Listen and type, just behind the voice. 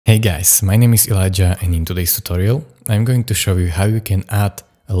Hey guys, my name is Elijah and in today's tutorial I'm going to show you how you can add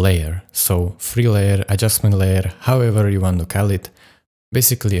a layer. So free layer, adjustment layer, however you want to call it.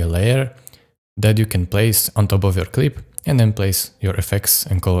 Basically a layer that you can place on top of your clip and then place your effects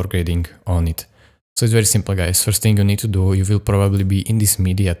and color grading on it. So it's very simple guys. First thing you need to do, you will probably be in this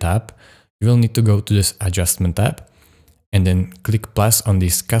media tab. You will need to go to this adjustment tab and then click plus on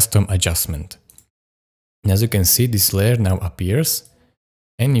this custom adjustment. And as you can see, this layer now appears.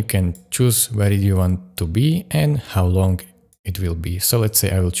 And you can choose where you want to be and how long it will be. So let's say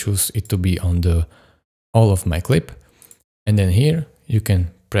I will choose it to be on the all of my clip. And then here you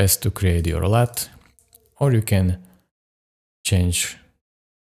can press to create your LUT, or you can change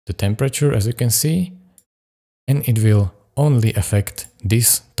the temperature as you can see, and it will only affect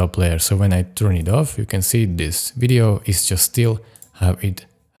this top layer. So when I turn it off, you can see this video is just still how it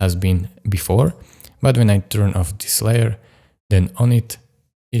has been before. But when I turn off this layer, then on it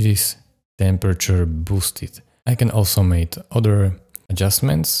is temperature boosted. I can also make other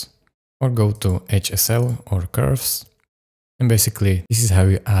adjustments or go to HSL or curves. And basically this is how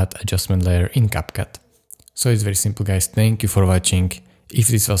you add adjustment layer in CapCut. So it's very simple guys. Thank you for watching. If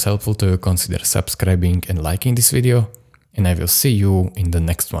this was helpful to you, consider subscribing and liking this video. And I will see you in the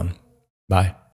next one. Bye.